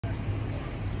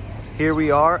Here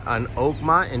we are on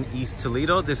Oakmont in East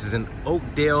Toledo. This is an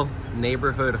Oakdale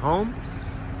neighborhood home.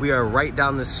 We are right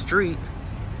down the street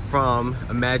from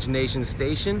Imagination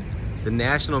Station, the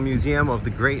National Museum of the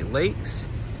Great Lakes,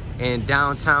 and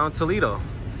downtown Toledo.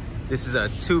 This is a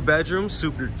 2-bedroom,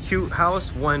 super cute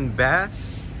house, 1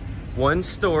 bath, 1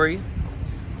 story,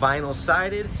 vinyl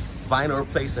sided, vinyl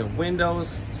replacement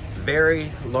windows,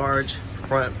 very large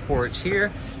front porch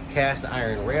here, cast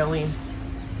iron railing,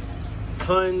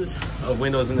 tons of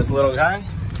windows in this little guy.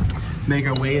 Make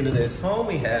our way into this home.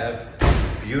 We have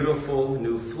beautiful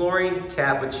new flooring,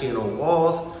 cappuccino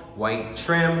walls, white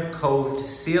trim, coved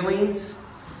ceilings,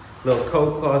 little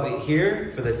coat closet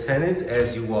here for the tenants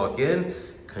as you walk in.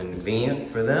 Convenient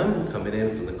for them coming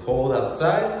in from the cold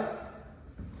outside.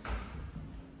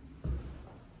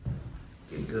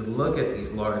 Get a good look at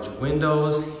these large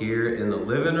windows here in the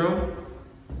living room.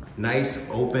 Nice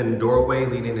open doorway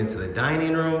leading into the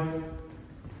dining room.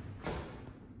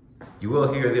 You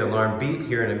will hear the alarm beep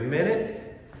here in a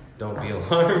minute. Don't be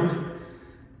alarmed.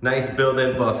 Nice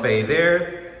built-in buffet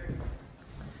there.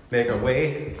 Make our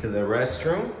way to the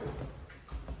restroom.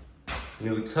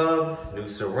 New tub, new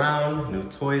surround, new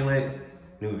toilet,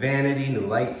 new vanity, new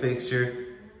light fixture.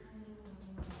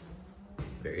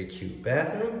 Very cute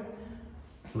bathroom.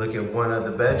 Look at one of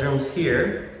the bedrooms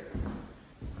here.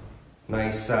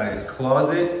 Nice size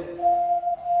closet.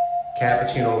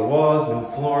 Cappuccino walls, new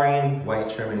flooring, white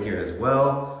trim in here as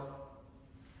well.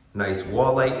 Nice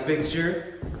wall light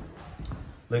fixture.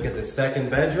 Look at the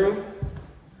second bedroom.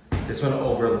 This one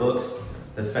overlooks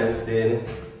the fenced in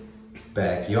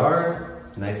backyard.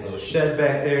 Nice little shed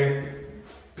back there.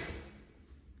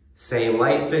 Same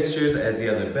light fixtures as the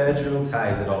other bedroom,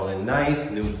 ties it all in nice,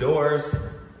 new doors.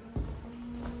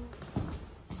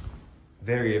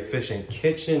 Very efficient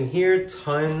kitchen here,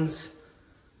 tons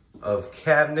of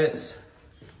cabinets,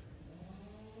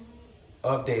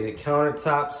 updated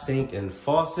countertops, sink and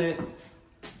faucet,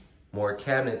 more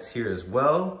cabinets here as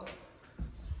well.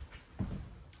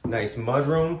 Nice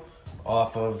mudroom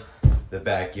off of the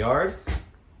backyard.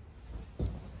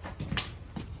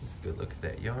 Let's good look at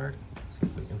that yard. See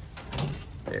if we can,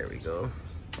 there we go.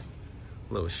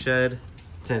 Little shed,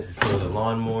 tends to store the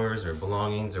lawnmowers or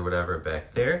belongings or whatever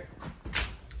back there.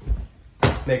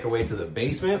 Make our way to the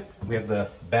basement. We have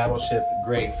the battleship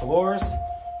gray floors,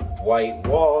 white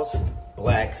walls,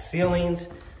 black ceilings,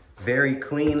 very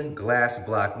clean glass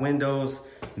block windows,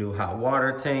 new hot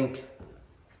water tank,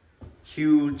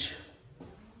 huge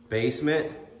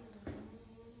basement.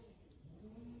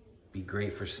 Be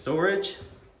great for storage.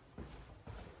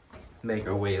 Make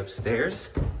our way upstairs.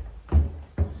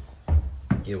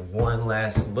 Give one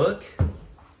last look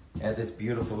at this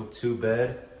beautiful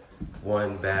 2-bed,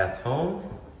 1-bath home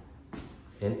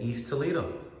in East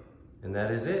Toledo. And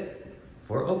that is it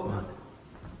for Oakmont.